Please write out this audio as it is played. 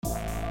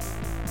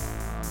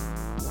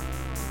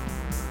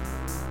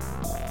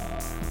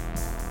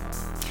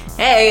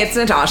Hey, it's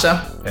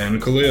Natasha.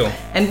 And Khalil.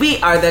 And we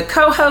are the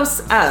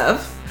co-hosts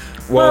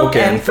of Woke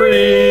and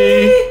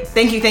Free.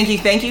 Thank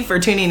you for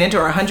tuning into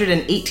our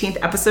 118th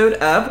episode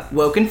of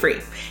Woke and Free.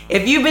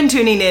 If you've been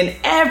tuning in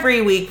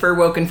every week for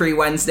Woke and Free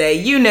Wednesday,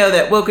 you know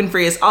that Woke and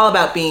Free is all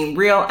about being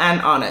real and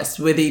honest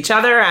with each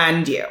other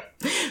and you.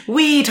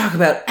 We talk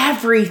about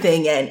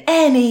everything and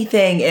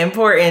anything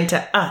important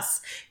to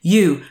us,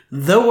 you,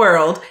 the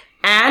world,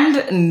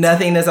 and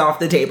nothing is off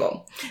the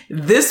table.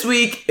 This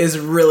week is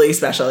really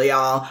special,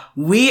 y'all.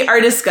 We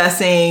are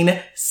discussing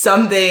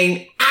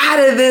something out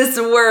of this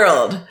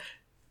world.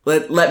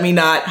 Let me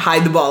not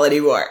hide the ball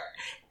anymore.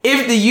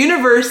 If the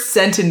universe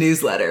sent a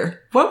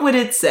newsletter, what would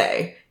it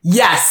say?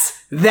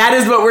 Yes, that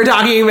is what we're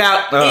talking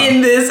about in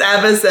this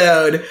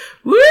episode.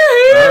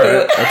 Woohoo! All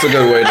right. That's a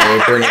good way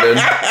to bring it in.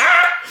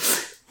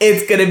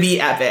 It's gonna be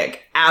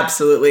epic.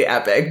 Absolutely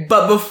epic.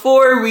 But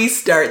before we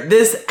start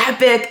this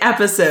epic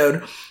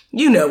episode,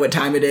 you know what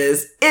time it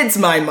is. It's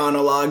my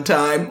monologue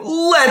time.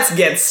 Let's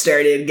get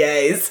started,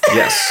 guys.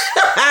 Yes.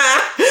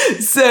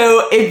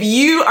 So if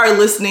you are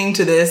listening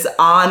to this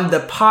on the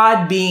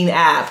Podbean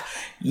app,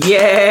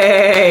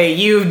 yay,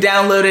 you've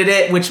downloaded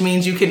it, which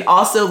means you can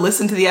also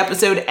listen to the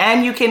episode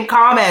and you can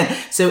comment.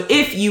 So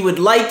if you would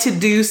like to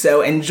do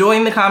so and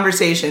join the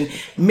conversation,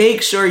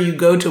 make sure you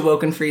go to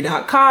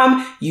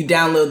wokenfree.com, you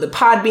download the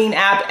Podbean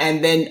app,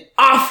 and then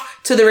off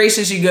to the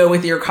races you go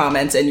with your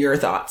comments and your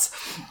thoughts.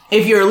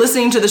 If you're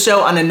listening to the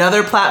show on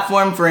another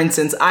platform, for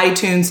instance,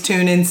 iTunes,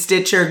 TuneIn,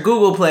 Stitcher,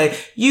 Google Play,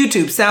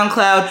 YouTube,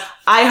 SoundCloud,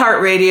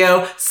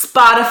 iHeartRadio,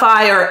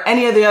 Spotify, or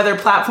any of the other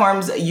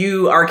platforms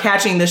you are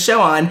catching the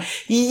show on,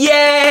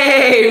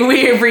 yay!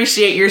 We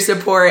appreciate your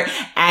support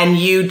and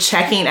you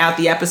checking out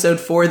the episode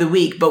for the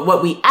week. But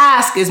what we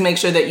ask is make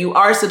sure that you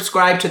are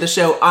subscribed to the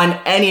show on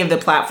any of the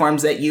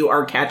platforms that you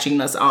are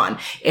catching us on.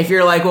 If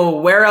you're like, well,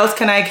 where else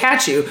can I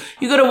catch you?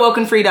 You go to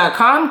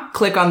wokenfree.com,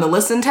 click on the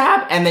listen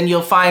tab, and then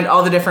you'll find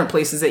all the different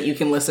places that you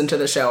can listen to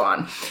the show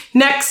on.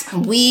 Next,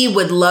 we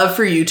would love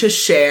for you to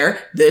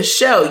share this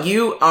show.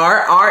 You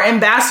are our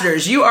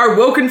ambassadors. You are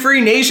Woke and Free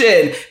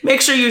Nation.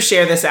 Make sure you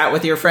share this out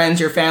with your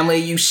friends, your family.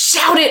 You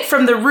shout it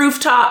from the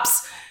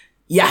rooftops.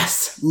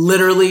 Yes,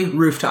 literally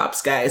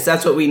rooftops, guys.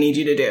 That's what we need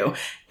you to do.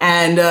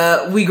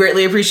 And we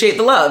greatly appreciate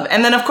the love.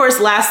 And then, of course,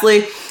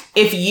 lastly,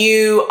 if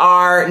you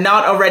are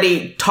not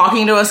already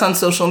talking to us on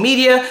social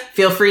media,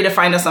 feel free to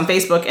find us on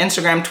Facebook,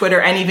 Instagram, Twitter,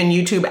 and even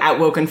YouTube at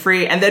Woke and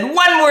Free. And then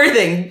one more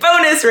thing,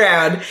 bonus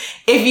round.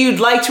 If you'd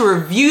like to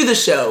review the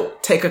show,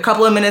 take a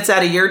couple of minutes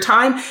out of your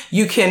time.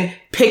 You can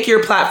pick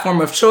your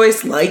platform of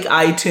choice, like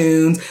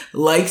iTunes,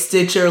 like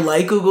Stitcher,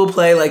 like Google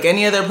Play, like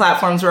any other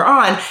platforms we're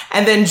on,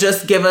 and then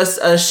just give us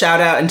a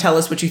shout out and tell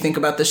us what you think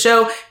about the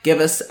show. Give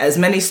us as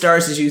many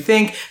stars as you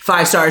think.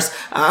 5 stars.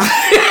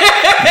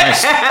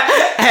 Nice.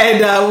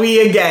 And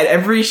we, again,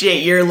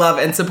 appreciate your love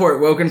and support,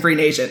 Woke and Free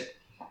Nation.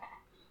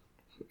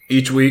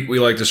 Each week, we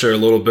like to share a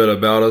little bit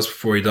about us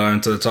before we dive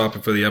into the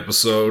topic for the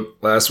episode.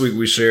 Last week,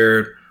 we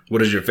shared,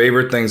 what is your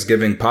favorite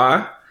Thanksgiving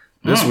pie?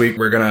 This week,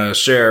 we're going to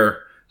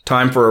share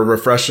time for a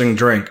refreshing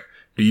drink.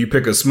 Do you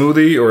pick a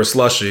smoothie or a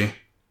slushie?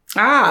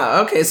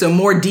 Ah, okay. So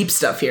more deep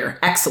stuff here.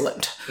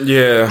 Excellent.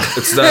 Yeah,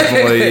 it's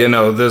definitely,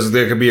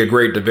 there could be a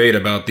great debate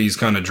about these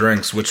kind of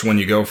drinks, which one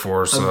you go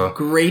for. So a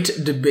great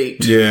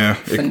debate. Yeah.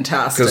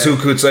 Fantastic. Because who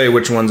could say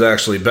which one's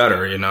actually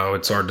better?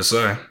 It's hard to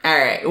say. All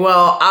right.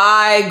 Well,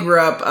 I grew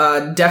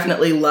up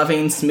definitely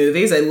loving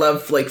smoothies. I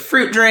love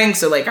fruit drinks.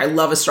 So I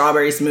love a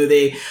strawberry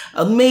smoothie.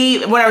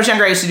 When I was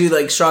younger, I used to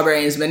do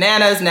strawberries,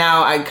 bananas.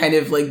 Now I kind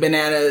of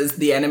banana is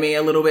the enemy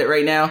a little bit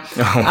right now.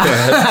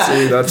 Oh,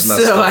 see, that's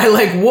messed so up. I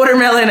like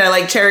watermelon. I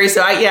like cherry.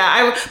 So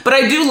but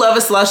I do love a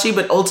slushie,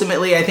 but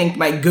ultimately I think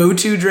my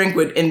go-to drink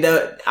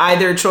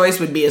either choice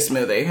would be a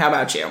smoothie. How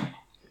about you?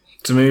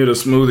 To me, the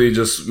smoothie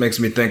just makes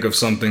me think of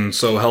something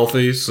so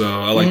healthy. So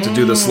I like to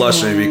do the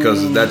slushie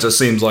because that just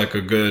seems like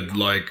a good,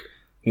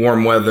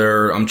 warm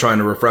weather. I'm trying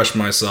to refresh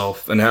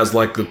myself and has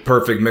the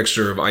perfect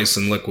mixture of ice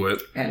and liquid.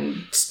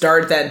 And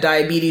start that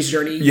diabetes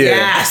journey. Yeah.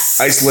 Yes.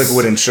 Ice,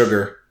 liquid, and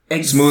sugar.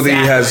 Exactly.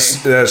 Smoothie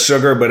has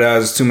sugar, but it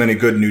has too many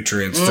good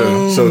nutrients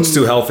too. So it's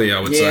too healthy, I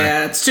would say.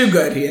 Yeah, it's too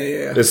good.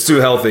 Yeah. It's too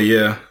healthy,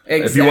 yeah.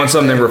 Exactly. If you want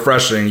something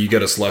refreshing, you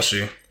get a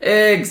slushie.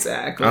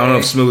 Exactly. I don't know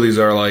if smoothies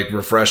are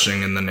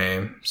refreshing in the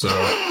name. So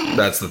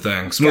that's the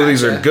thing.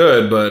 Smoothies are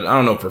good, but I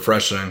don't know if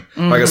refreshing. A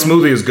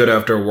smoothie is good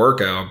after a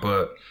workout,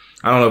 but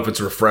I don't know if it's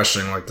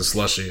refreshing like the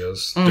slushie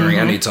is during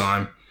any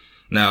time.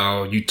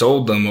 Now, you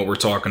told them what we're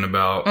talking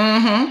about,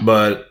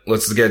 but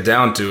let's get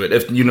down to it.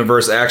 If the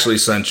universe actually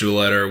sent you a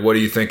letter, what do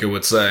you think it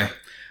would say?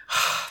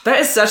 That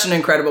is such an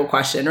incredible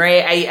question,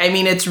 right? I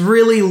mean, it's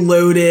really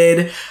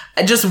loaded.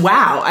 Just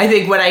wow. I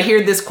think when I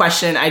hear this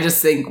question, I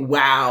just think,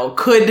 wow,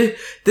 could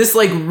this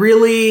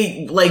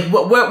really,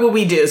 what would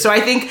we do? So I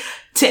think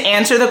to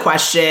answer the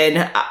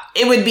question,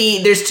 it would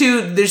be, there's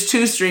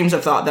two streams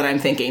of thought that I'm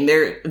thinking.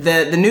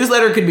 The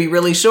newsletter could be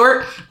really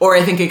short, or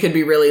I think it could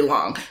be really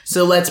long.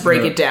 So let's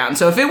break it down.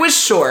 So if it was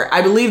short,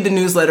 I believe the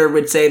newsletter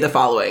would say the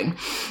following.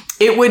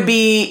 It would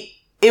be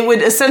it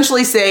would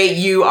essentially say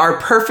you are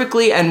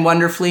perfectly and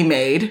wonderfully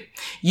made.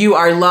 You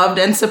are loved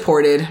and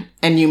supported,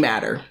 and you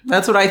matter.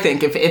 That's what I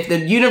think. If the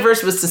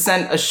universe was to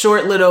send a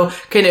short little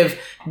kind of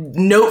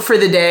note for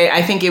the day,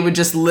 I think it would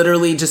just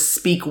literally just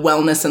speak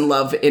wellness and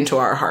love into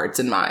our hearts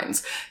and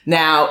minds.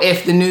 Now,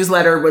 if the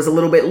newsletter was a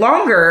little bit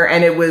longer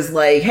and it was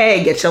like,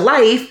 hey, get your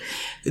life,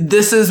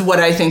 this is what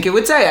I think it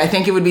would say. I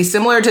think it would be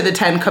similar to the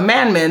 10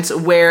 Commandments,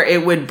 where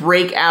it would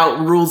break out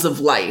rules of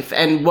life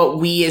and what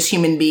we as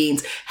human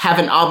beings have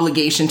an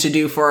obligation to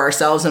do for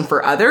ourselves and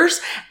for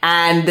others.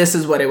 And this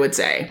is what it would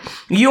say.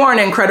 You are an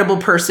incredible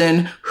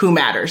person who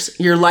matters.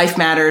 Your life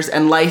matters,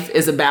 and life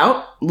is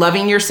about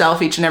loving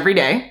yourself each and every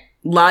day.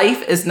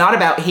 Life is not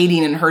about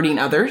hating and hurting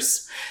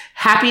others.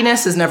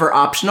 Happiness is never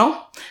optional.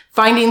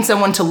 Finding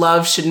someone to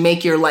love should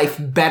make your life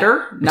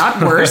better,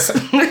 not worse.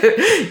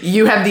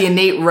 You have the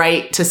innate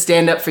right to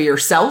stand up for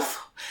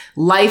yourself.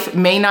 Life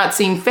may not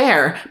seem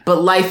fair,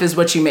 but life is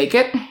what you make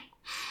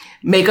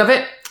of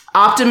it.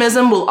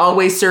 Optimism will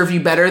always serve you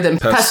better than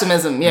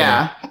pessimism.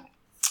 Yeah.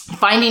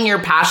 Finding your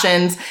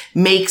passions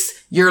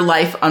makes your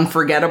life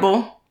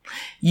unforgettable.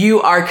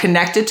 You are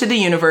connected to the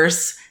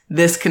universe.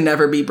 This can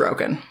never be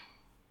broken.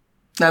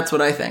 That's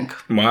what I think.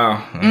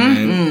 Wow. I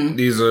mean,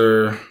 these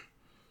are...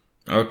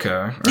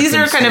 Okay. These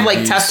are kind of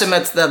like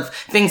testaments of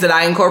things that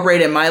I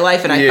incorporate in my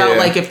life. And I felt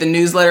like if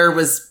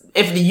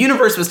the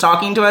universe was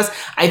talking to us,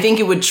 I think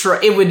it would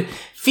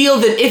feel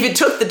that if it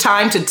took the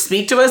time to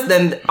speak to us,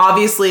 then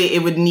obviously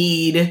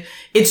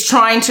it's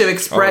trying to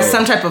express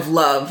some type of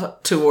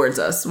love towards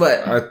us.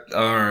 What?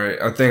 All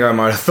right. I think I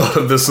might have thought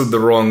of this the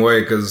wrong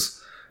way,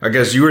 because I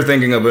guess you were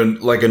thinking of a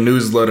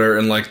newsletter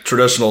in like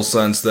traditional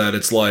sense, that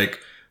it's like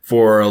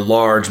for a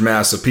large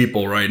mass of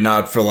people, right?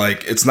 Not for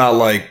like, it's not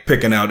like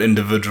picking out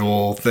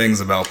individual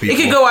things about people.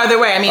 It could go either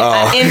way. I mean,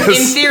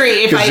 in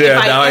theory, if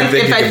I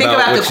think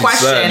about the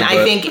question,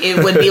 I think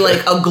it would be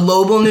like a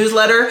global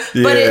newsletter.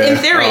 But in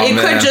theory, it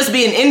could just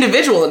be an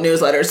individual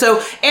newsletter.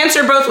 So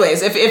answer both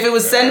ways. If it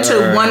was sent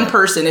to one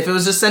person, if it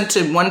was just sent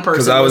to one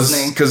person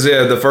listening. Because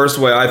the first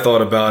way I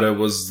thought about it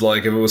was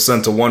like, if it was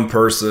sent to one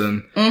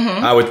person,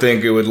 I would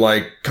think it would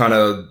like kind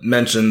of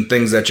mention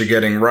things that you're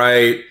getting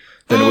right.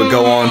 Then it would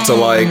go on to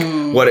like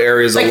what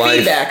areas of life.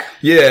 Feedback.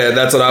 Yeah,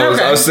 that's what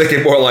I was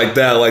thinking more like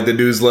that. Like the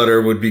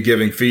newsletter would be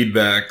giving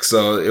feedback.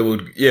 So it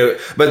would,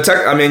 but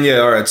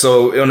all right.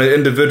 So on an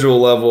individual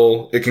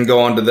level, it can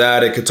go on to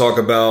that. It could talk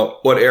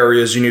about what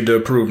areas you need to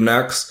improve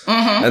next.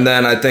 And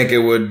then I think it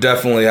would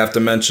definitely have to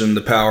mention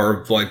the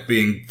power of like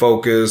being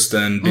focused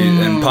and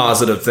and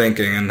positive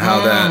thinking, and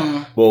how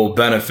that will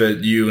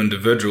benefit you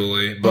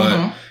individually.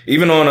 But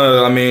even on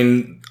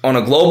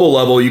a global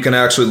level, you can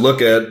actually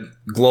look at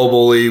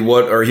globally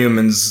what are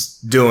humans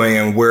doing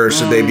and where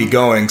should they be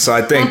going. So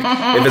I think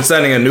if it's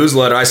sending a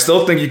newsletter, I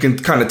still think you can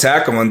kind of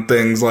tack on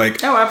things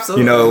like,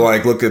 absolutely,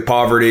 like look at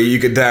poverty. You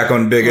could tack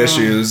on big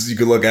issues. You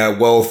could look at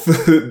wealth,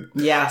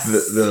 yes,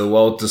 the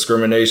wealth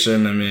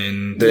discrimination. I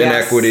mean, the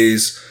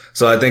inequities.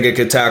 So I think it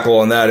could tackle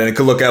on that, and it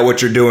could look at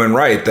what you're doing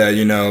right. That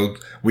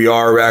we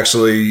are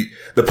actually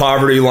the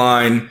poverty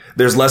line.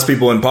 There's less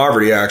people in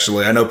poverty,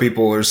 actually. I know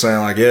people are saying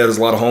like, there's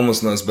a lot of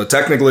homelessness, but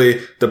technically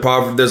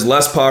there's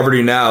less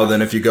poverty now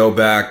than if you go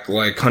back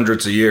like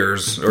hundreds of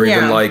years or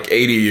even like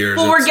 80 years.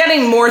 Well, we're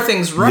getting more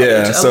things right.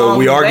 Yeah, so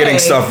we are getting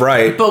stuff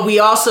right. But we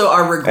also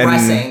are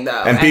regressing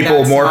though.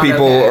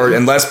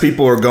 And less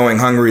people are going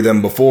hungry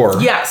than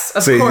before. Yes,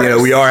 of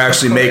course. We are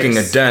actually making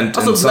a dent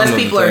also, in some less of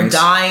the people things. Are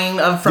dying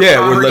from poverty.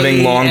 We're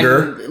living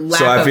longer.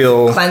 So I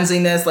feel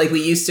cleanliness like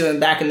we used to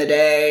back in the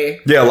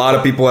day. Yeah, a lot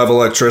of people have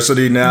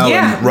electricity now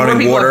and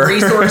running water.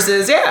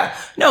 Resources,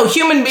 No,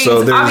 human beings,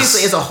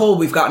 obviously, as a whole,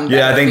 we've gotten better.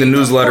 Yeah, I think the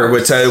newsletter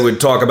would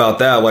talk about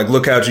that. Like,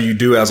 look how you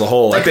do as a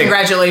whole. Like,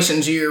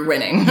 congratulations, you're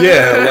winning.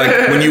 Yeah,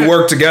 like, when you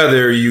work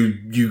together,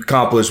 you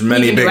accomplish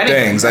many big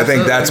things. I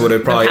think that's what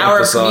it probably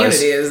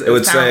emphasized. It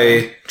would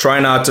say, try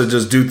not to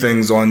just do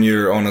things on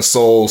a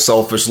sole,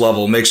 selfish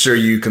level. Make sure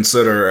you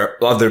consider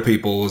other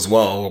people as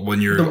well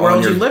when you're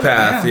on your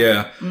path.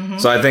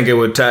 So I think it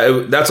would,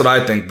 that's what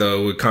I think,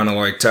 though, would kind of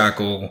like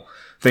tackle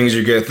things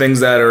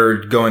that are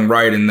going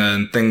right, and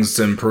then things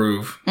to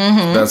improve.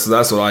 That's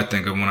what I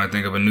think of when I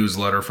think of a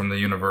newsletter from the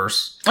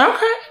universe.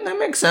 Okay, that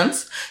makes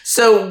sense.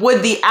 So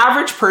would the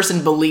average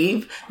person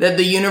believe that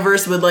the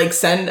universe would like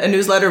send a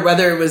newsletter,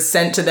 whether it was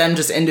sent to them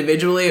just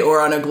individually or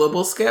on a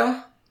global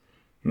scale?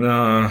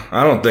 No,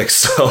 I don't think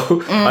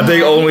so. I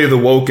think only the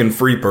woke and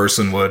free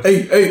person would.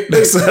 Hey.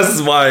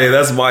 That's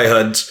my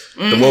hunch.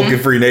 The woke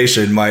and free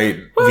nation might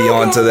be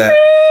onto that.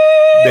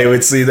 They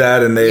would see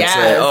that and they'd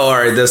say, all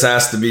right, this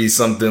has to be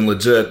something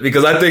legit.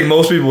 Because I think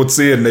most people would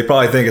see it and they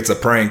probably think it's a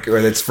prank or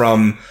it's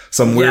from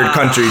some weird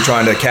country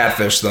trying to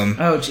catfish them.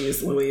 Oh,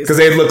 geez, Louise. Because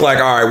they'd look like,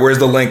 all right, where's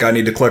the link I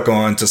need to click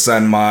on to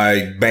send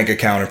my bank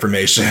account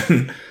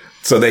information?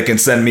 So they can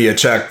send me a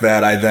check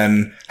that I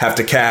then have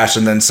to cash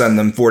and then send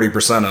them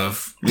 40%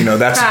 of.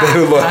 That's what they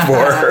would look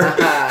for.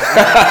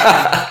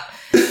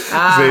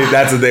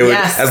 That's what they would.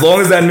 Yes. As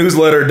long as that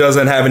newsletter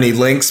doesn't have any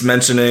links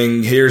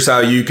mentioning here's how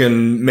you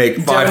can make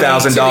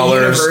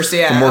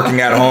 $5,000 from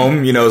working at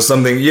home,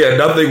 something. Yeah,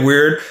 nothing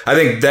weird. I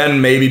think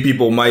then maybe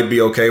people might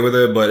be okay with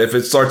it, but if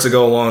it starts to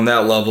go along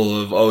that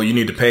level of you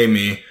need to pay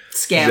me,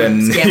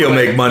 then you'll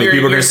make money.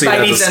 People are going to see it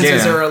as a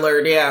scam. Are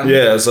alert, yeah.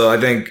 Yeah, so I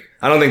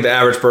don't think the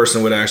average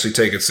person would actually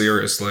take it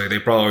seriously. They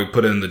probably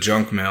put it in the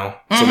junk mail,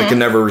 so they can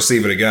never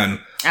receive it again.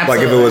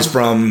 Absolutely. Like if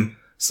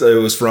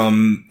it was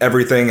from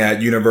everything at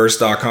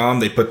universe.com,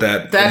 they put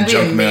that in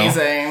junk mail.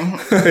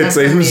 It'd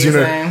say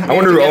I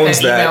wonder who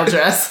owns that.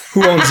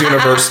 Who owns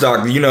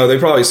universe.com? They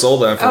probably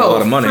sold that for a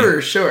lot of money.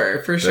 For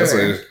sure. That's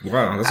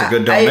a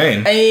good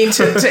domain. I mean,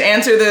 to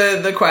answer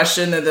the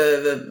question,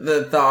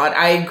 the thought,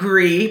 I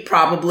agree.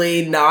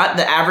 Probably not.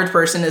 The average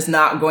person is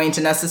not going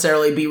to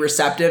necessarily be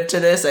receptive to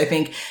this. I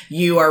think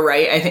you are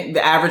right. I think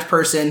the average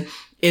person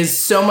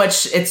is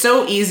it's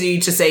so easy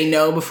to say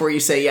no before you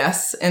say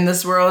yes in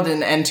this world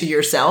and to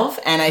yourself.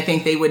 And I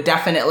think they would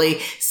definitely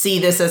see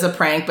this as a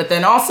prank. But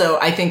then also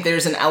I think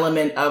there's an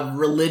element of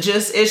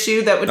religious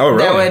issue that would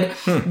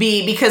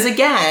be, because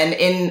again,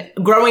 in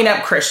growing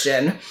up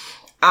Christian,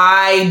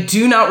 I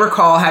do not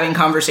recall having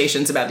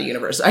conversations about the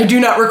universe. I do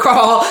not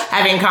recall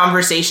having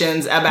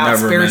conversations about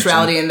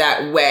spirituality in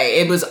that way.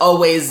 It was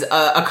always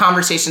a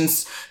conversation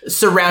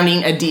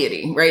surrounding a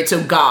deity, right?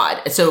 So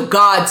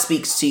God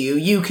speaks to you.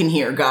 You can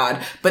hear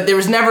God. But there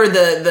was never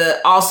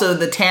also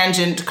the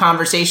tangent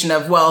conversation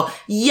of, well,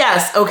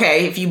 yes,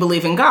 okay, if you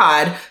believe in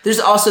God, there's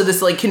also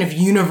this like kind of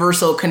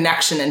universal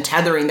connection and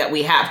tethering that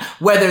we have,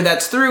 whether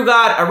that's through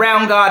God,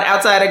 around God,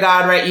 outside of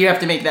God, right? You have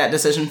to make that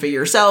decision for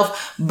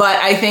yourself. But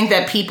I think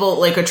that people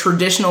like a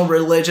traditional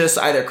religious,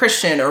 either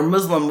Christian or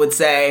Muslim, would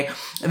say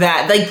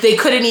that like they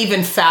couldn't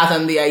even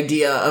fathom the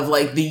idea of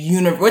like the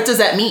universe. What does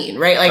that mean,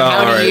 right? Like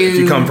if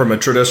you come from a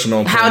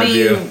traditional point of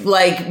view,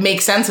 like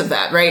make sense of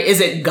that, right? Is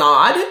it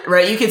God,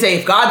 right? You could say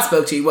if God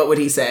spoke to you, what would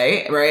he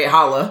say, right?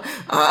 Holla.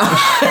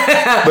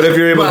 But if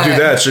you're able to do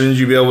that, shouldn't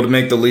you be able to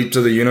make the leap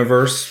to the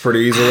universe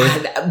pretty easily?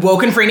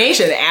 Woken Free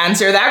Nation,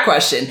 answer that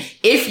question.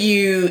 If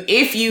you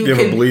have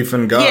a belief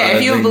in God,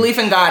 if you have a belief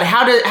in God,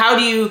 how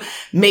do you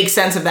make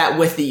sense of that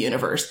with the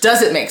universe?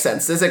 Does it make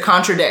sense? Does it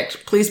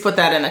contradict? Please put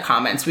that in the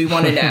comments. We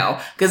want to know,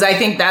 because I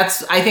think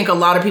a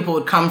lot of people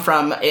would come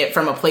from it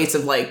from a place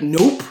of like,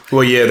 nope.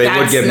 Well, yeah, they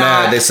would get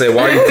mad. They say,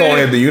 why are you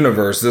calling it the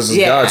universe? This is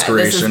God's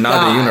creation,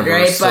 not the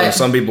universe. Right? So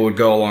some people would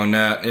go along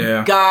that.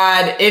 Yeah.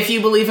 God, if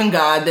you believe in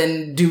God,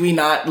 then do we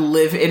not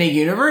live in a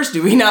universe?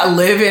 Do we not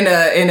live in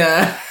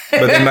a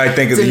But they might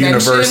think of the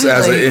universe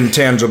as an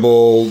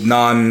intangible,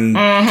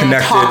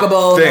 non-connected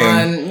talkable,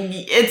 thing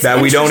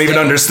that we don't even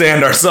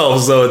understand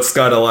ourselves. So it's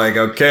kind of like,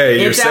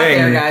 okay, you're saying...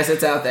 It's out there, guys.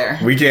 It's out there.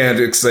 We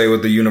can't say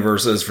what the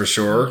universe is for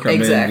sure.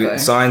 Exactly. I mean,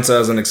 science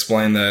hasn't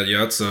explained that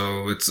yet,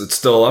 so it's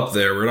still up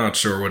there. We're not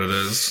sure what it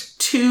is.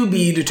 To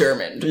be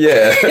determined.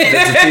 Yeah. It's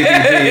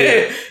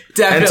a TBD.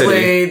 Definitely,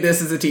 entity.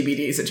 This is a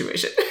TBD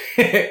situation.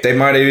 They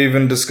might have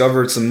even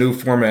discovered some new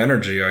form of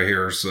energy, I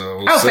hear. So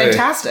we'll see.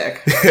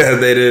 Fantastic! Yeah,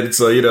 they did.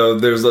 So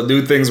there's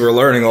new things we're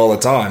learning all the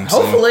time.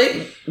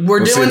 Hopefully, we're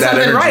doing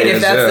something right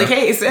if that's the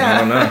case. Yeah. I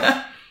don't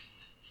know.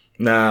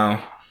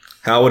 Now,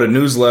 how would a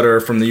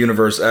newsletter from the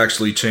universe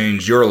actually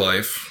change your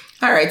life?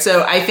 All right.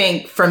 So I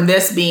think from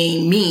this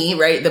being me,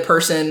 right, the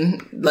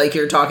person like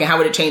you're talking, how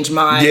would it change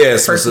my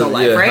personal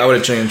life, right? How would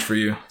it change for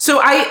you?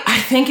 So I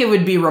think it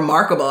would be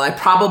remarkable. I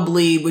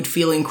probably would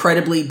feel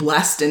incredibly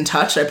blessed and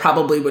touched. I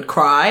probably would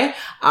cry.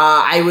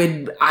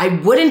 I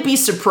wouldn't be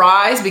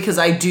surprised because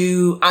I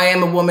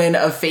am a woman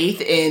of faith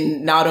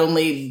in not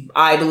only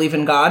I believe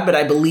in God, but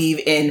I believe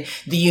in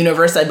the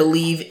universe. I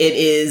believe it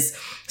is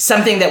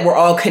something that we're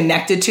all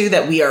connected to,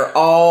 that we are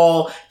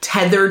all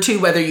tethered to,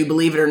 whether you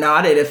believe it or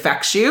not, it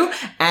affects you.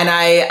 And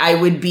I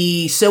would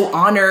be so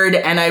honored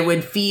and I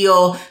would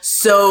feel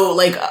so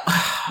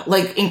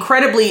like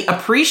incredibly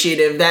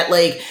appreciative that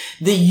like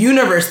the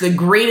universe, the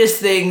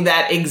greatest thing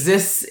that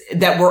exists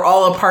that we're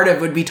all a part of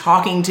would be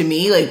talking to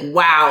me like,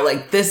 wow,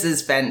 like this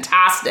is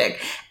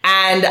fantastic.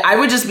 And I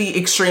would just be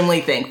extremely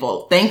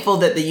thankful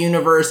that the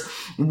universe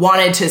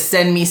wanted to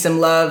send me some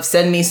love,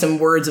 send me some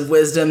words of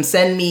wisdom,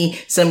 send me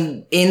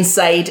some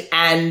insight.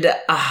 And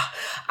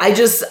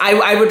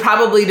I would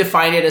probably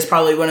define it as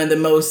probably one of the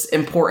most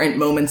important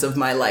moments of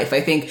my life.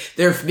 I think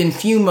there have been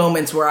few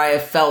moments where I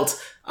have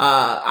felt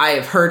I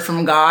have heard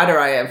from God, or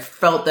I have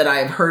felt that I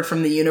have heard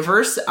from the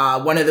universe.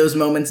 One of those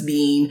moments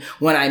being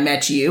when I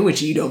met you,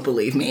 which you don't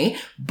believe me,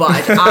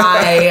 but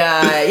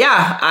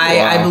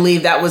I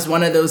believe that was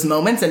one of those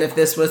moments. And if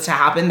this was to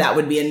happen, that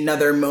would be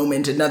another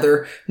moment,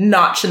 another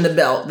notch in the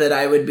belt that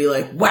I would be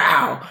like,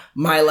 wow,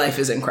 my life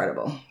is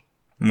incredible.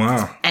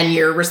 Wow. And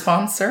your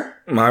response, sir?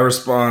 My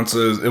response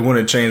is it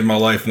wouldn't change my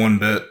life one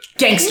bit.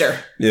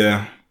 Gangster.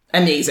 Yeah.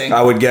 Amazing.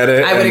 I would get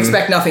it. I would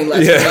expect nothing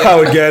less. Yeah, I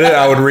would get it.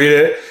 I would read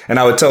it, and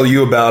I would tell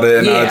you about it,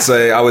 and I would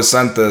say, I was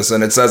sent this,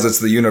 and it says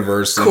it's the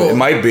universe. Cool. It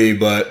might be,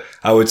 but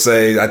I would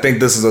say, I think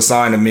this is a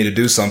sign of me to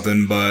do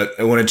something, but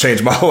it wouldn't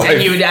change my life.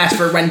 And you would ask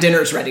for when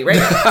dinner's ready, right?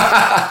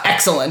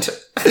 Excellent.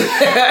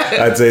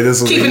 I'd say this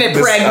was keeping it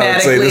pragmatically. I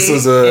would say this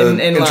was an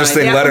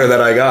interesting line. letter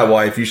that I got,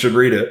 wife. You should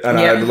read it, and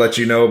I'd let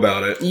you know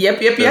about it.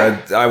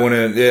 Yep. I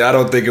wouldn't. I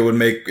don't think it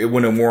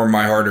wouldn't warm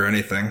my heart or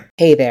anything.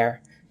 Hey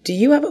there. Do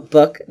you have a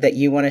book that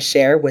you want to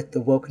share with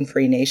the Woken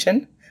Free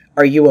Nation?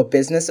 Are you a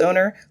business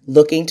owner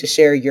looking to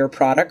share your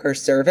product or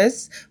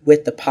service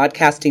with the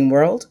podcasting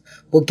world?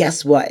 Well,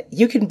 guess what?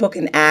 You can book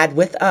an ad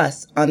with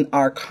us on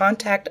our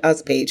Contact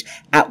Us page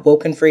at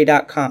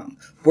wokenfree.com.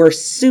 We're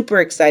super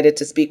excited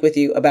to speak with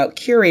you about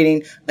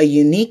curating a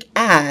unique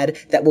ad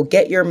that will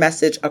get your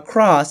message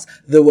across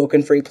the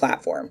Woken Free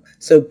platform.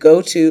 So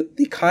go to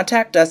the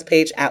Contact Us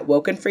page at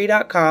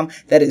wokenfree.com.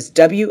 That is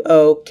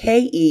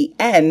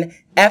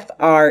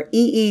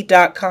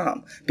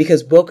WOKENFREE.com,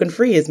 because Woken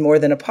Free is more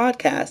than a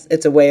podcast.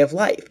 It's a way of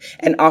life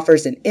and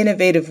offers an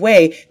innovative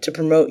way to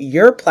promote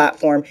your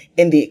platform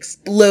in the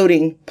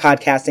exploding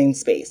podcasting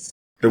space.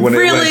 It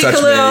wouldn't touch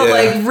Khalil, me.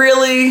 Yeah. Like,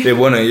 really? It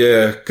wouldn't,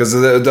 yeah. Because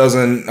it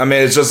doesn't, I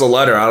mean, it's just a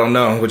letter. I don't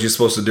know what you're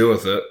supposed to do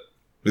with it.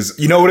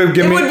 You know what it would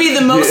give me? It would be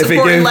the most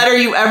important letter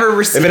you ever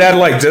received.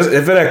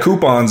 If it had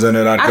coupons in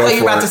it, I'd go for it. I thought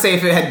you were about to say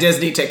if it had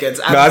Disney tickets.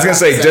 No, I was going to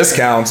say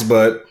discounts,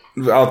 but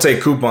I'll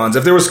take coupons.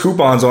 If there was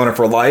coupons on it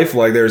for life,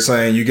 like they were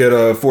saying, you get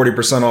a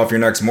 40% off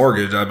your next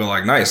mortgage, I'd be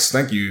like, nice,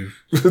 thank you.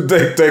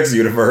 Thanks,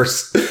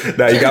 universe.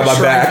 Now you got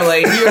my back.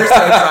 You're so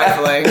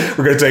trifling.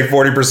 We're going to take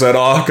 40%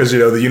 off because,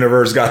 the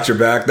universe got your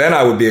back. Then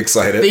I would be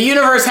excited. The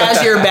universe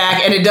has your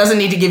back, and it doesn't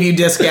need to give you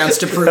discounts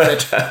to prove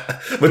it.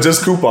 But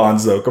just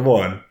coupons, though. Come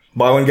on.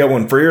 Buy one, get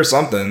one free or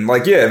something.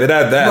 Like, yeah, if it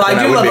had that, then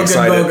I would be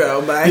excited.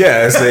 Good BOGO, but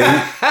yeah, see,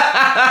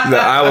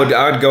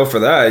 I would go for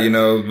that,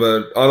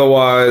 but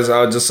otherwise,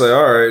 I would just say,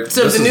 all right.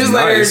 So if the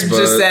newsletter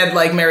just said,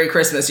 like, Merry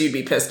Christmas, you'd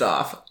be pissed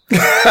off.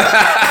 then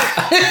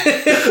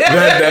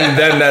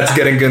that's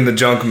getting in the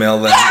junk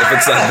mail. Then if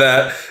it's like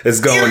that, it's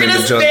going in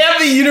the junk. You're gonna spam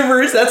the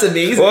universe. That's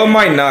amazing. Well, it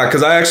might not,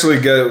 because I actually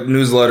get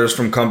newsletters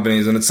from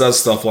companies, and it says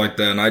stuff like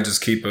that, and I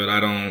just keep it.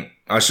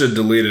 I should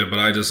delete it, but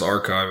I just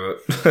archive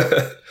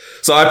it.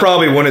 So I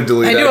probably wouldn't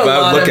delete it, but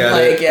I would look at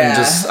it and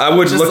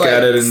look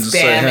at it and just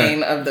say,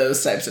 spamming of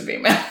those types of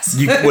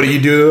emails. What do you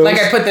do? Like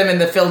I put them in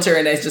the filter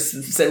and I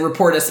just say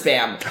report as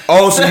spam.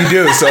 Oh, so you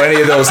do. So any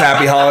of those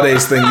happy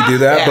holidays thing, you do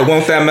that? Yeah. But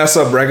won't that mess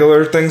up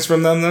regular things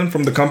from them then,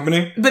 from the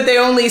company? But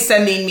they're only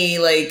sending me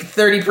like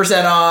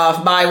 30%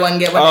 off, buy one,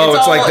 get one. Oh,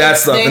 it's like that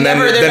stuff. And then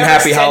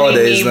happy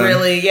holidays. Then.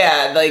 Really,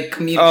 like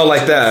communications. Oh,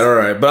 like that. All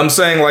right. But I'm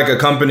saying like a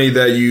company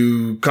that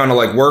you kind of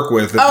like work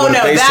with. Oh, no,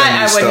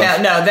 that I would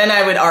no, then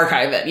I would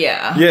archive it. Yeah.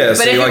 Yeah,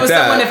 but if it was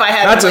someone, if I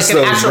had like an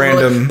actual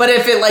random. But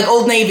if it like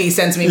Old Navy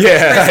sends me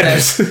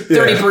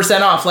 30%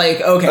 off, like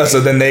okay. Oh,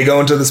 so then they go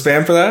into the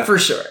spam for that? For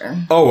sure.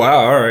 Oh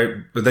wow, all right.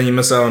 But then you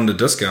miss out on the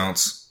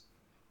discounts.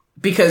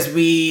 Because I'm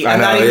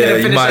not even going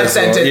to finish that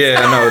sentence. Yeah,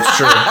 no, it's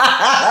true.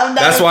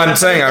 That's why I'm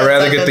saying I'd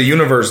rather get the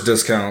universe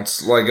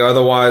discounts. Like,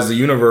 otherwise, the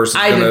universe is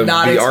going to be archived. I did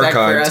not expect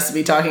for us to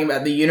be talking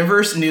about the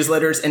universe,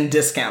 newsletters, and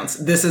discounts.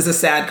 This is a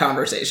sad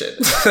conversation.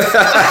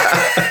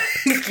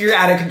 You're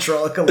out of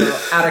control, Khalil.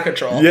 Out of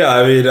control. Yeah,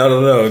 I mean, I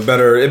don't know. It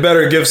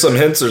better give some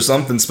hints or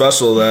something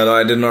special that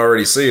I didn't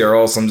already see, or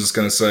else I'm just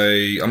going to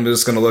say, I'm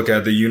just going to look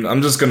at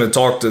I'm just going to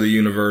talk to the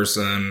universe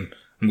and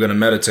I'm going to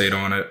meditate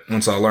on it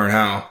once I learn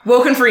how.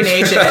 Woken Free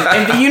Nation,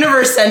 if the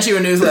universe sent you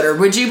a newsletter,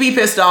 would you be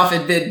pissed off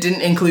if it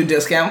didn't include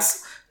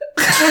discounts?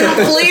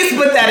 Please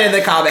put that in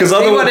the comments.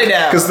 We want to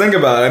know. Because think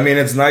about it. I mean,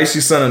 it's nice you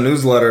send a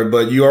newsletter,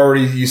 but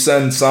you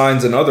send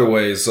signs in other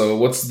ways. So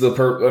what's the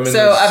purpose?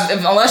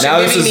 Unless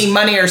you're giving me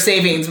money or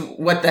savings,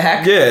 what the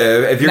heck?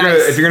 Yeah, if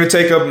you're gonna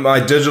take up my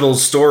digital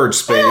storage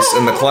space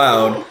in the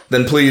cloud,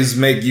 then please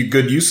make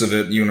good use of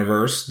it,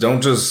 universe.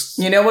 Don't just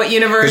universe?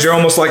 Because you're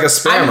almost like a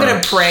spammer. I'm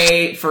gonna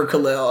pray for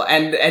Khalil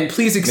and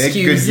please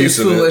excuse his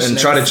foolishness and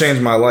try to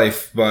change my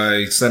life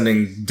by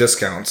sending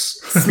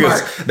discounts.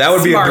 Smart. That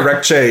would be a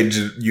direct change.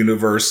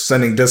 Universe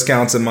sending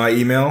discounts in my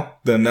email,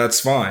 then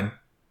that's fine.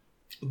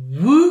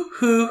 Woo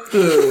hoo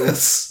hoo.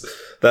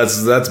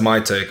 That's my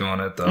take on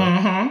it, though.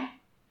 Mm-hmm.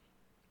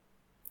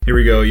 Here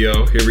we go,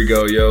 yo.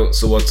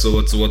 So what's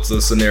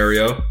the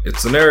scenario?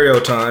 It's scenario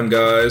time,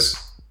 guys.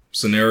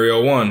 Scenario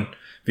 1.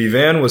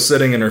 Vivian was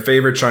sitting in her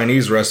favorite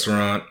Chinese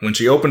restaurant when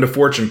she opened a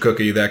fortune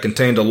cookie that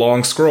contained a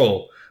long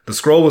scroll. The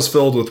scroll was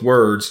filled with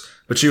words,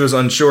 but she was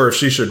unsure if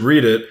she should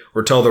read it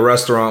or tell the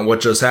restaurant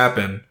what just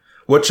happened.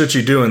 What should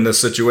she do in this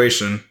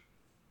situation?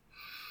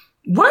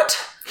 What?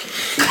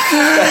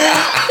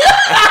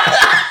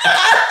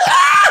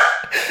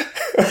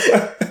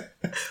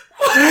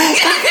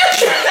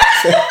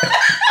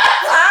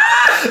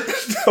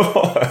 Come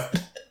on.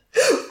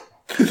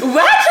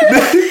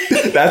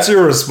 What? That's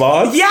your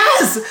response?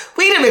 Yes.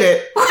 Wait a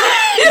minute. What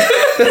are you?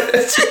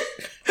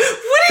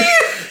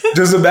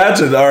 Just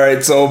imagine. All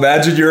right, so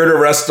imagine you're in a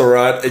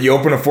restaurant and you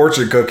open a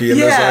fortune cookie and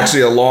there's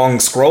actually a long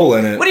scroll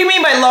in it. What do you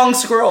mean by long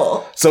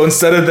scroll? So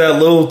instead of that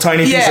little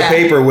tiny piece of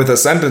paper with a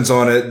sentence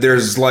on it,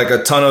 there's like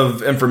a ton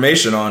of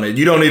information on it.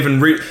 You don't even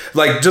read.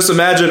 Like, just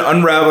imagine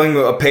unraveling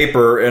a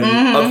paper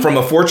and from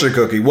a fortune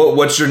cookie.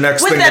 What's your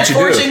next thing that you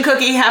do? Would that fortune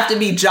cookie have to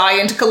be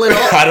giant, Khalil?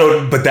 I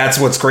don't. But that's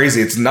what's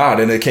crazy. It's not,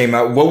 and it came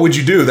out. What would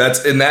you do?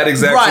 That's in that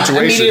exact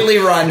situation. Immediately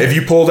run. If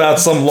you pulled out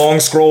some long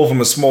scroll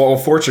from a small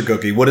fortune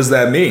cookie, what does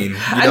that mean?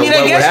 I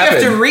guess you have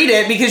to read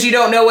it because you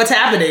don't know what's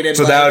happening.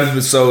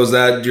 So is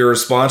that your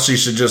response? She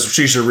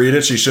should read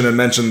it. She shouldn't have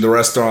mentioned the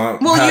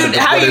restaurant. Well, how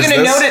are you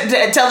going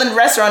to tell the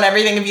restaurant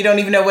everything if you don't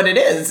even know what it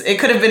is? It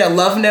could have been a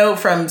love note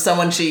from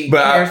someone she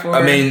cared for.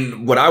 I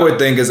mean, what I would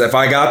think is if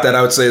I got that,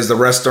 I would say, is the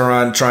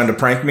restaurant trying to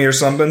prank me or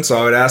something? So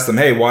I would ask them,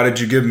 hey, why did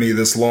you give me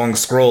this long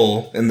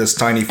scroll in this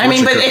tiny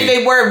fortune cookie? If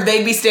they were,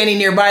 they'd be standing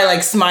nearby,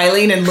 like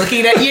smiling and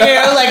looking at you,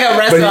 like a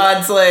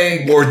restaurant's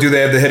like. Or do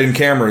they have the hidden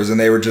cameras and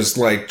they were just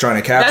like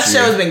trying to capture you?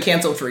 That show's been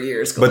canceled for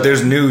years. But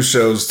there's news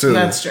shows too.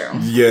 That's true.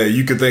 Yeah,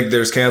 you could think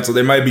there's canceled.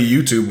 There might be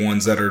YouTube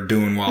ones that are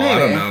doing well. Maybe. I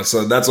don't know.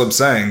 So that's what I'm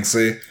saying.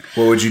 See,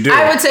 what would you do?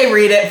 I would say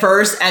read it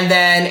first, and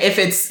then if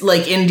it's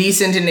like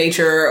indecent in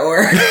nature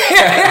or an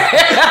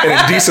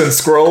indecent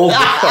scroll.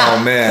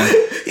 Oh man.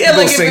 Yeah,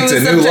 like if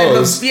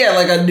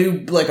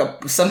it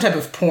was some type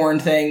of porn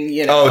thing,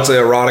 you know. Oh, it's an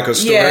erotica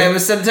story. Yeah, it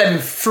was some type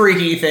of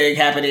freaky thing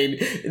happening.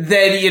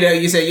 Then,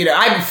 you say,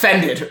 I'm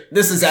offended.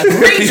 This is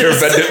outrageous. You're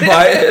offended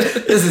by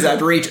it? This is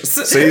outrageous.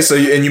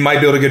 See, and you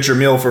might be able to get your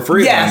meal for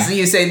free. Yes, then.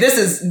 You say, this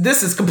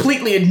is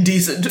completely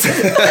indecent.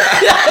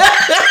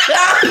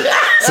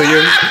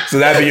 So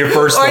that'd be your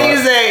first thought. Or you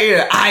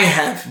say, I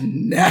have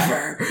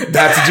never.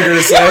 That's what you're going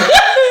to say?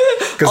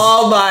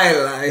 All my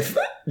life.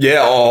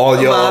 Yeah,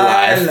 all your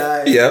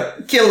life.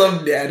 Yep. Kill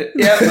him dead.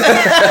 Yep. You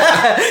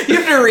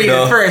have to read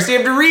it first. You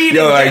have to read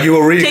it. You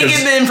will read take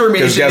in the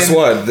information. Because guess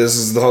what? This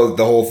is the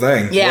whole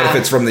thing. Yeah. What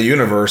if it's from the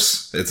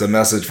universe? It's a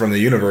message from the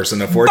universe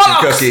in a fortune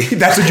cookie.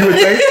 That's what you would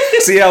think?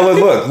 See how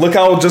look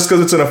how just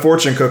because it's in a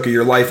fortune cookie,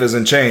 your life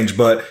isn't changed.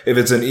 But if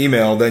it's an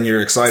email, then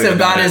you're excited. So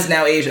God is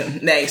now Asian.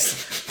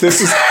 Nice. You're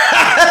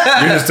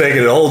just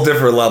taking it a whole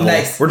different level.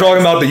 Nice. We're talking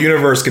about the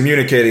universe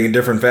communicating in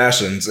different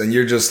fashions, and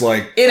you're just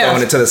like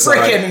throwing it to the side.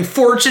 Freaking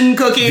fortune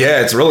cookie.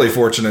 Yeah, it's really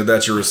fortunate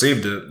that you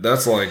received it.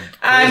 That's like crazy.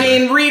 I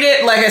mean, read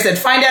it. Like I said,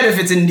 find out if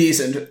it's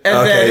indecent.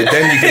 And then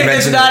you can if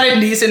it's not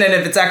indecent and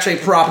if it's actually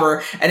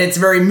proper and it's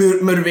very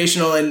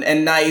motivational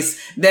and nice,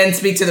 then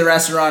speak to the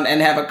restaurant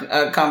and have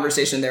a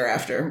conversation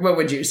thereafter. What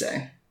would you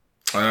say?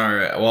 All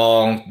right.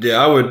 Well,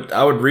 yeah,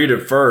 I would read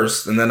it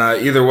first, and then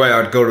either way,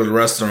 I'd go to the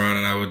restaurant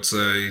and I would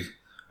say,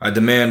 I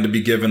demand to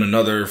be given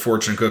another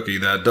fortune cookie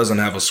that doesn't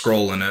have a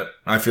scroll in it.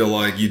 I feel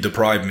like you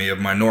deprived me of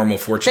my normal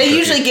fortune cookie. They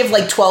usually give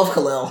like 12,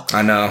 Khalil.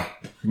 I know.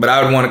 But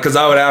I would want it, because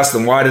I would ask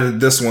them, why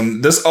did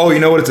you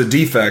know what, it's a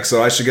defect,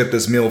 so I should get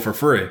this meal for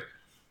free.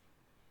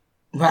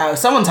 Wow,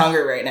 someone's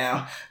hungry right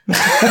now.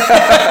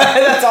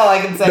 That's all I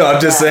can say. No,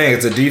 I'm just saying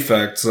it's a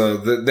defect, so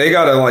they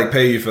gotta like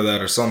pay you for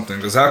that or something.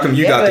 Because how come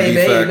you got the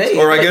defect?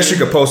 Or I guess you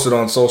could post it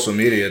on social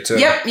media too.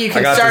 Yep, you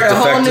can start a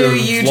whole new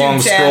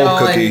YouTube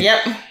channel. And,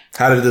 yep.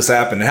 How did this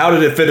happen? How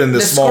did it fit in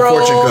this small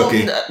fortune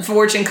cookie?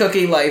 Fortune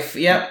cookie life.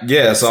 Yep.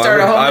 Yeah, so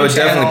I would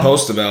definitely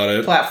post about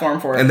it. Platform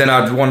for it. And then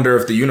I'd wonder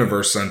if the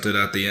universe sent it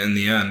in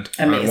the end.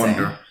 Amazing. I'd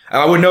wonder.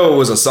 I would know it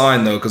was a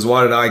sign though, because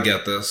why did I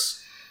get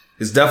this?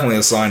 It's definitely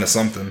a sign of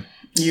something.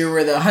 You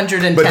were the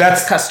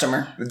 110th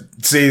customer.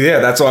 See, yeah,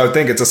 that's why I would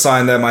think it's a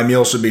sign that my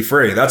meal should be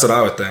free. That's what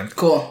I would think.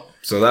 Cool.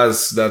 So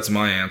that's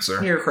my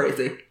answer. You're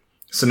crazy.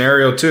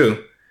 Scenario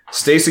 2.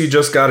 Stacy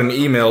just got an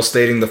email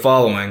stating the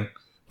following.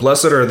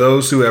 Blessed are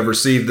those who have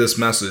received this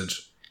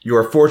message. You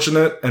are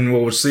fortunate and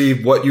will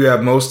receive what you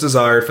have most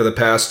desired for the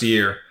past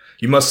year.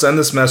 You must send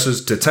this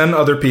message to 10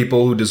 other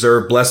people who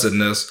deserve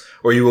blessedness,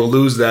 or you will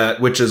lose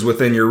that which is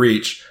within your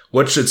reach.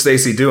 What should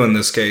Stacy do in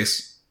this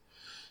case?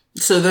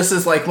 So this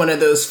is like one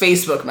of those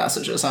Facebook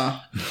messages, huh?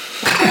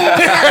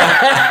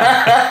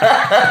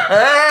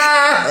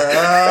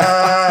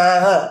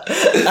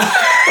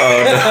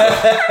 Oh,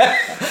 no.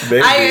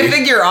 Maybe. I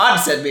think your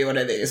aunt sent me one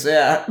of these,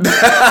 yeah.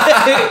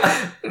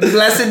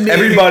 Blessed me.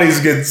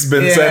 Everybody's been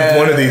sent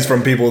one of these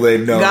from people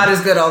they've known. God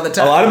is good all the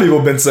time. A lot of people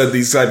have been sent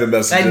these type of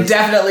messages. I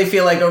definitely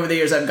feel like over the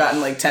years I've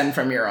gotten like 10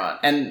 from your aunt,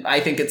 and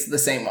I think it's the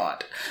same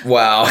aunt.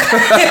 Wow.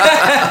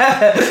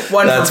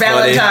 One for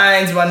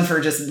Valentine's, one for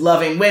just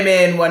loving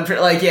women, one for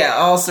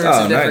all sorts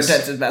of different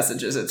types of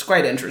messages. It's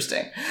quite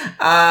interesting.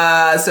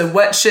 So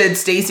what should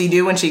Stacy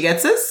do when she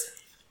gets this?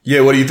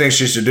 Yeah, what do you think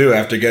she should do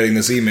after getting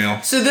this email?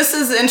 So this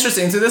is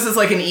interesting. So this is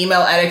like an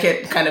email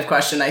etiquette kind of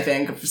question, I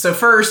think. So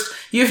first,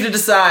 You have to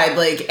decide,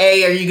 like,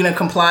 A, are you going to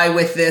comply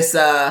with this,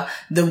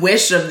 the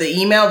wish of the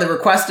email, the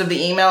request of the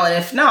email? And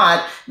if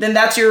not, then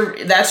that's your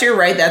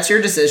right. That's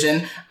your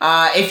decision.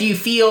 If you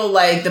feel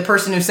like the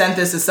person who sent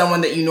this is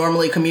someone that you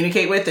normally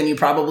communicate with, then you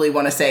probably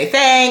want to say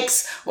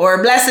thanks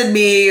or blessed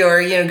be,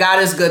 or,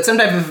 God is good. Some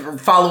type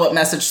of follow-up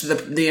message to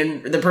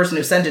the person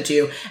who sent it to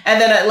you. And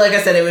then, like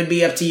I said, it would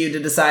be up to you to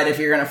decide if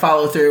you're going to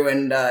follow through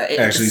and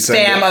actually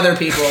spam other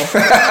people.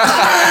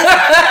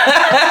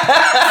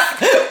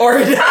 Or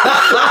is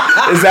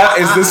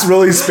this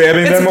really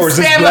spamming them, or is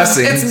this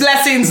blessings? It's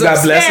blessings. Is that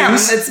of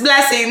blessings? Spam. It's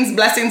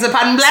blessings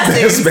upon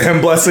blessings. Spam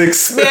blessings.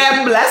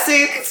 Spam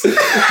blessings.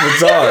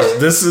 Josh,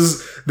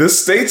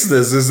 this states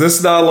this. Is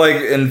this not like,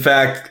 in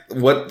fact,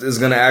 what is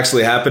going to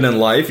actually happen in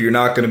life? You're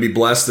not going to be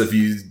blessed if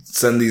you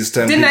send these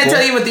 10 Didn't people? I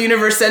tell you what the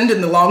universe sent in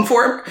the long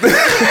form?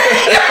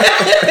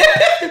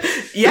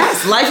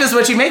 Yes, life is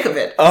what you make of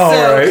it. Oh,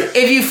 so right.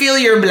 If you feel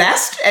you're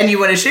blessed and you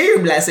want to share your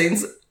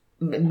blessings,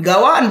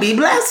 go on, be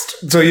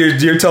blessed. So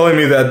you're telling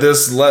me that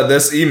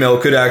this email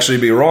could actually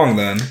be wrong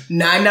then?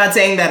 No, I'm not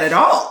saying that at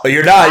all. But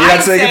you're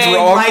not saying it's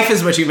wrong? Life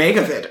is what you make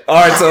of it. All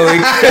right, so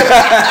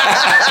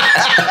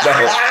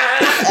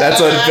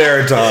that's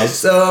unfair, Toss.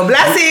 So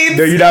blessings.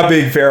 No, you're not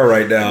being fair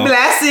right now.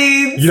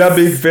 Blessings. You're not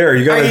being fair.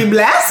 Are you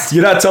blessed?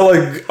 You're not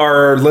telling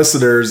our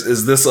listeners,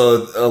 is this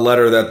a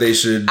letter that they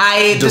should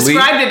I delete?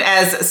 described it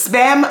as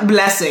spam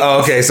blessing.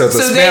 Oh, okay, so it's a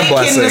spam blessing. So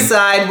they can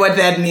decide what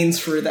that means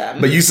for them.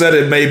 But you said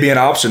it may be an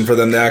option for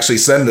them to actually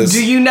send this.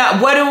 Do you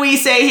not? What do we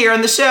say here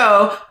on the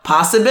show?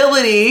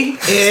 Possibility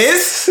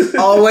is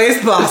always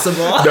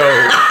possible.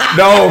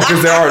 No,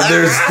 because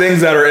there's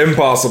things that are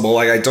impossible,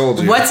 like I told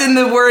you. What's in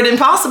the word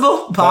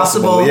impossible?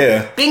 Possible.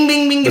 Yeah. Bing,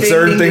 bing, bing, but ding,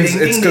 certain ding, things,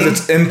 ding, it's ding, because ding.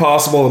 it's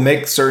impossible to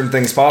make certain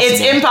things possible.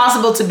 It's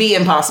impossible to be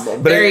impossible.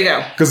 There you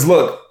go. Because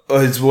look,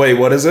 wait,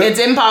 what is it? It's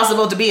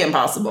impossible to be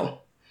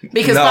impossible.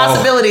 Because No.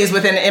 possibility is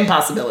within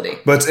impossibility.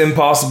 But it's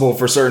impossible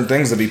for certain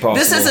things to be possible.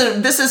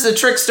 This is a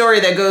trick story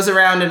that goes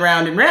around and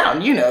round and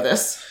round. You know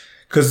this.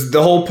 Because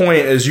the whole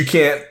point is you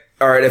can't.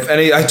 All right,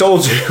 I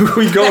told you,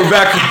 we go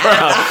back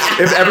around.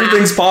 If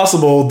everything's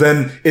possible,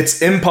 then it's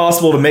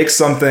impossible to make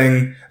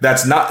something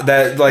that's not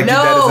that that is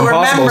impossible.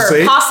 Remember,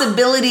 See?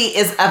 possibility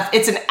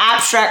it's an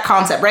abstract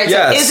concept, right?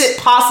 Yes. So is it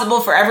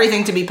possible for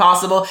everything to be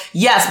possible?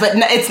 Yes, but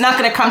it's not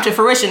going to come to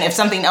fruition if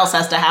something else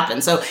has to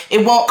happen. So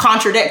it won't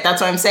contradict.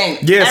 That's what I'm saying.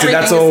 Yeah, see,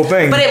 that's the whole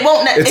thing. But it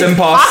won't. It's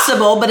impossible,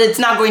 possible, but it's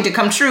not going to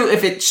come true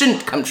if it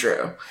shouldn't come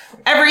true.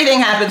 Everything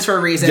happens for a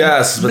reason.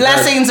 Yes, but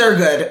blessings are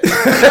good.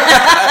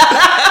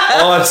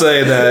 All I'd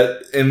say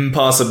that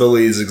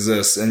impossibilities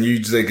exist, and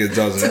you think it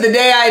doesn't. To the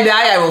day I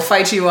die, I will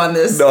fight you on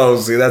this. No,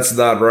 see, that's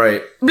not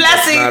right.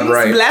 Blessings, that's not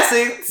right.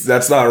 Blessings.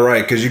 That's not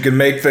right, because you can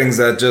make things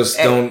that just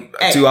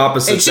two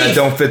opposites Chief, that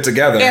don't fit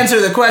together.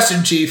 Answer the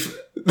question, Chief.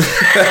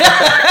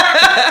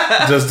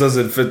 Just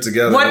doesn't fit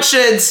together. What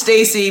should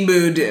Stacy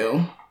Boo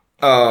do?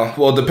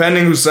 Well,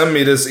 depending who sent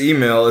me this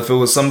email, if it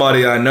was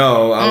somebody I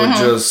know,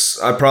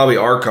 I'd probably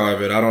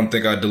archive it. I don't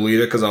think I'd delete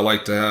it because I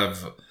like to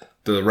have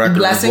the record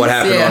of what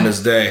happened on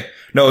this day.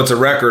 No, it's a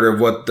record of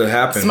what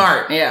happened.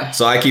 Smart, yeah.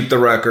 So I keep the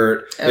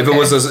record. Okay. If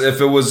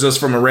it was just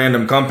from a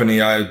random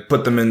company, I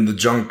put them in the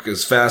junk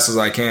as fast as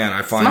I can.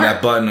 I find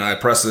that button and I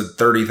press it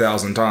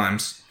 30,000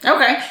 times.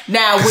 Okay.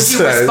 Now, would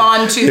you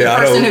respond to the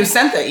person who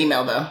sent the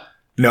email, though?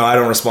 No, I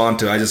don't respond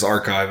to it. I just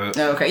archive it.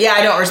 Okay. Yeah,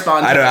 I don't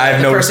respond to I have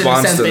no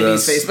response to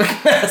this. this.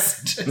 Facebook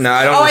messages. No,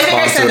 I don't respond to it. I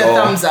think I sent a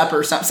thumbs up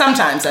or something.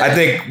 Sometimes I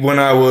think when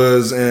I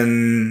was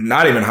in,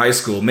 not even high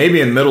school, maybe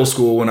in middle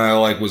school when I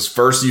was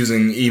first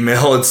using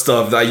email and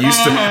stuff, I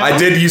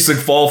did used to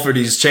fall for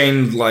these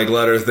chain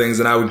letter things,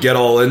 and I would get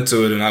all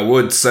into it and I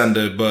would send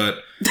it,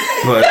 but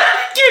I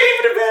can't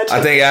even imagine.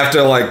 I think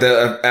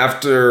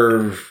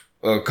after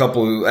a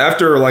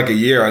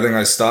year, I think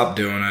I stopped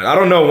doing it. I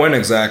don't know when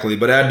exactly,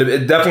 but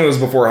it definitely was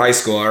before high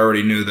school. I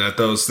already knew that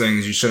those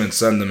things, you shouldn't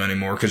send them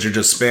anymore because you're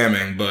just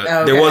spamming.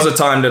 But there was a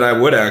time that I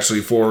would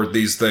actually forward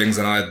these things,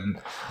 and I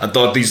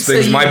thought these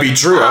things might be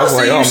true. I was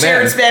like, oh man.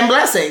 Shared spam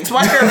blessings.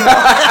 Wonderful.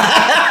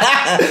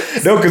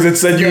 No, because it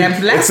said you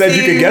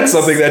could get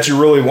something that you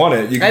really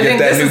wanted. You could get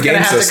that new game system. I think this is going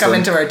to have to come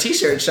into our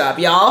t-shirt shop.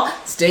 Y'all,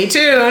 stay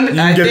tuned. You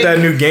can get that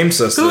new game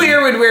system. Who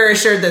here would wear a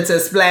shirt that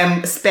says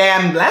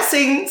spam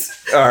blessings?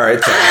 All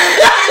right.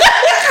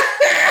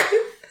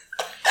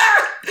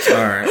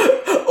 All right.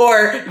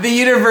 Or the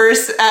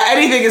universe,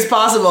 anything is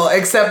possible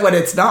except when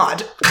it's not.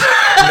 Nope.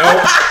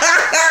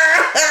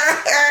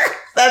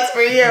 That's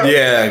for you.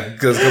 Yeah,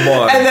 because come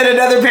on. And then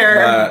another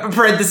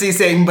parenthesis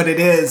saying, but it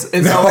is.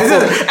 It's always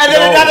is. And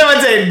then another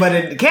one saying, but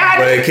it can't.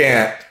 But it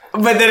can't.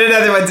 But then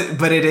another one,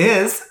 but it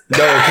is.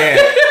 No, it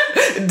can't. ...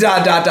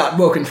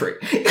 Woken free.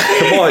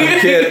 Come on, you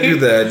can't do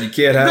that. You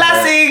can't have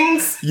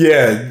blessings. That.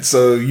 Yeah,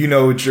 so you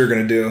know what you're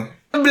going to do.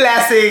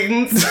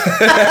 Blessings.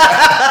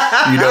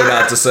 You know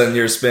not to send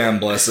your spam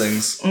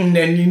blessings. I'm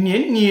not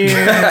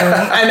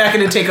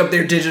going to take up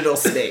their digital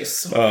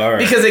space. All right.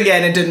 Because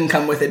again, it didn't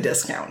come with a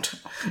discount.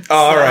 Oh,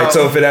 all right.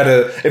 So if it had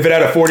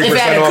a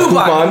 40% off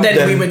coupon,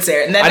 then we would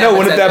say it. And then I know.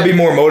 Wouldn't that be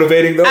more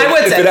motivating though? I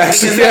would say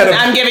it,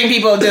 I'm giving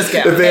people a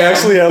discount. If they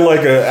actually had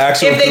like an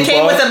actual if they coupon,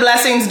 came with a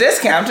Blessings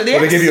discount,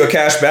 they give you a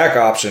cash back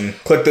option.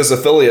 Click this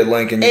affiliate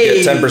link and you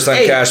get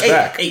 10% cash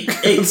back. See,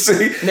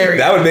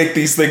 that would make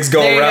these things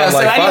go around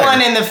like fire. So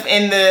anyone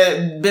in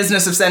the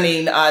business of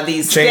sending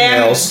these chain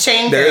mails,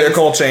 they're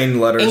called chain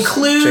letters.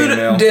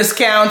 Include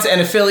discounts and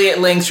affiliate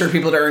links for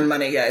people to earn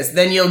money, guys.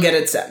 Then you'll get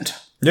it sent.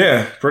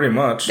 Yeah, pretty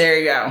much. There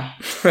you go.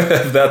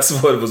 That's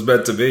what it was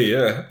meant to be,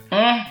 yeah.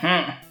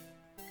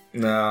 Mm-hmm.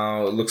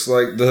 Now, it looks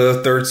like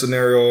the third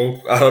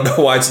scenario, I don't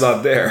know why it's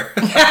not there.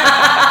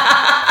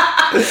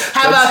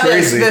 How about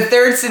crazy. This? The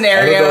third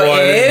scenario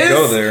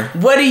is,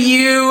 what do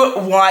you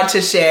want to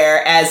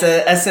share as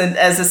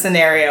a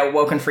scenario,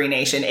 Woken Free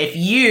Nation? If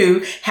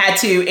you had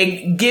to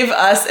give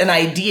us an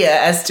idea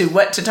as to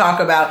what to talk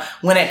about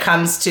when it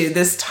comes to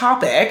this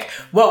topic,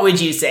 what would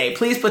you say?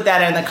 Please put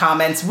that in the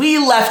comments. We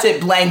left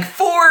it blank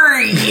for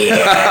you.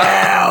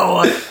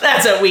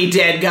 That's what we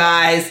did,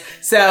 guys.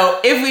 So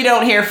if we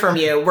don't hear from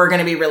you, we're going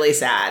to be really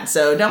sad.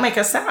 So don't make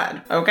us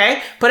sad,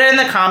 okay? Put it in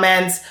the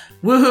comments.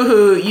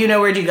 Woo-hoo-hoo, you know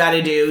what you got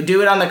to do.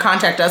 Do it on the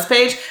Contact Us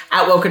page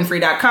at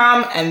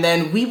wokenfree.com, and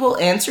then we will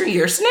answer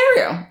your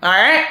scenario. All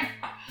right?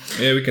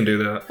 Yeah, we can do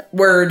that.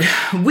 Word.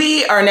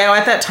 We are now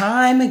at that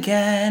time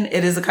again.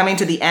 It is coming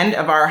to the end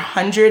of our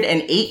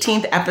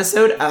 118th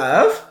episode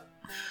of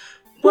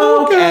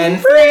Woken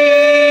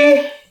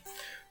Free. ...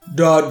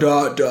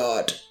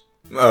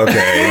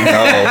 Okay,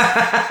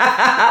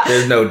 no.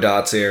 There's no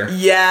dots here.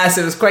 Yes,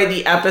 it was quite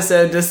the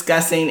episode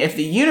discussing if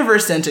the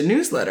universe sent a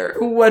newsletter,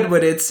 what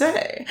would it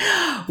say?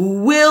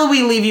 Will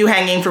we leave you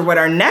hanging for what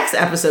our next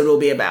episode will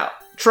be about?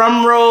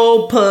 Drum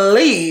roll,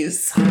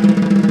 please.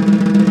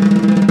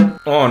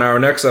 On our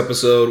next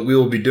episode, we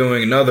will be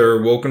doing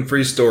another Woken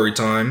Free story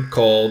time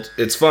called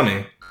It's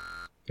Funny.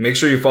 Make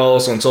sure you follow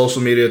us on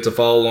social media to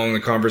follow along the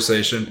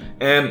conversation,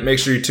 and make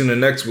sure you tune in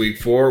next week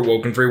for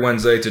Woken Free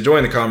Wednesday to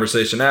join the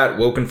conversation at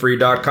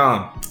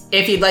wokenfree.com.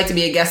 If you'd like to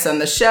be a guest on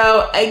the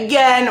show,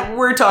 again,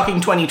 we're talking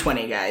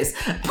 2020, guys.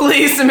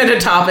 Please submit a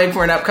topic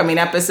for an upcoming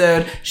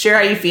episode. Share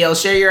how you feel.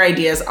 Share your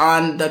ideas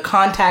on the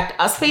Contact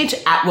Us page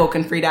at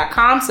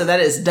wokenfree.com. So that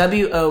is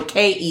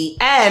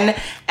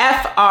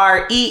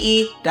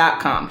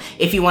WOKENFREE.com.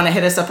 If you want to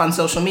hit us up on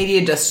social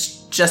media,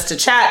 just to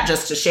chat,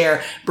 just to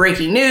share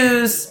breaking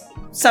news,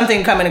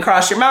 something coming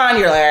across your mind,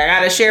 you're like, I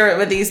gotta share it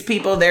with these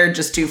people, they're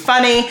just too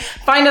funny.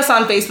 Find us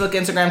on Facebook,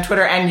 Instagram,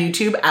 Twitter, and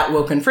YouTube at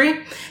Woken Free.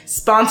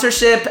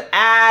 Sponsorship,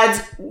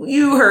 ads,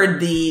 you heard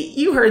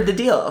the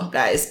deal,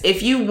 guys.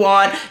 If you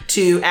want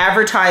to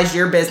advertise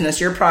your business,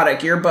 your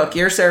product, your book,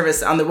 your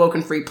service on the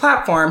Woken Free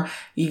platform,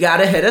 you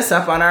gotta hit us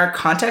up on our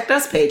Contact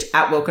Us page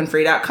at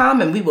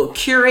wokenfree.com, and we will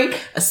curate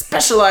a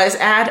specialized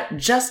ad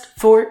just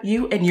for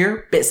you and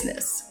your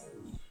business.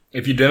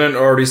 If you didn't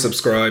already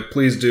subscribe,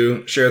 please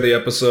do share the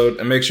episode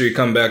and make sure you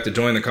come back to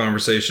join the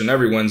conversation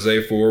every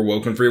Wednesday for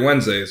Woken Free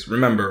Wednesdays.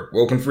 Remember,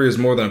 Woken Free is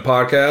more than a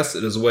podcast,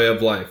 it is a way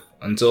of life.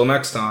 Until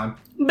next time.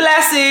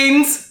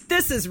 Blessings!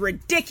 This is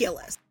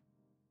ridiculous.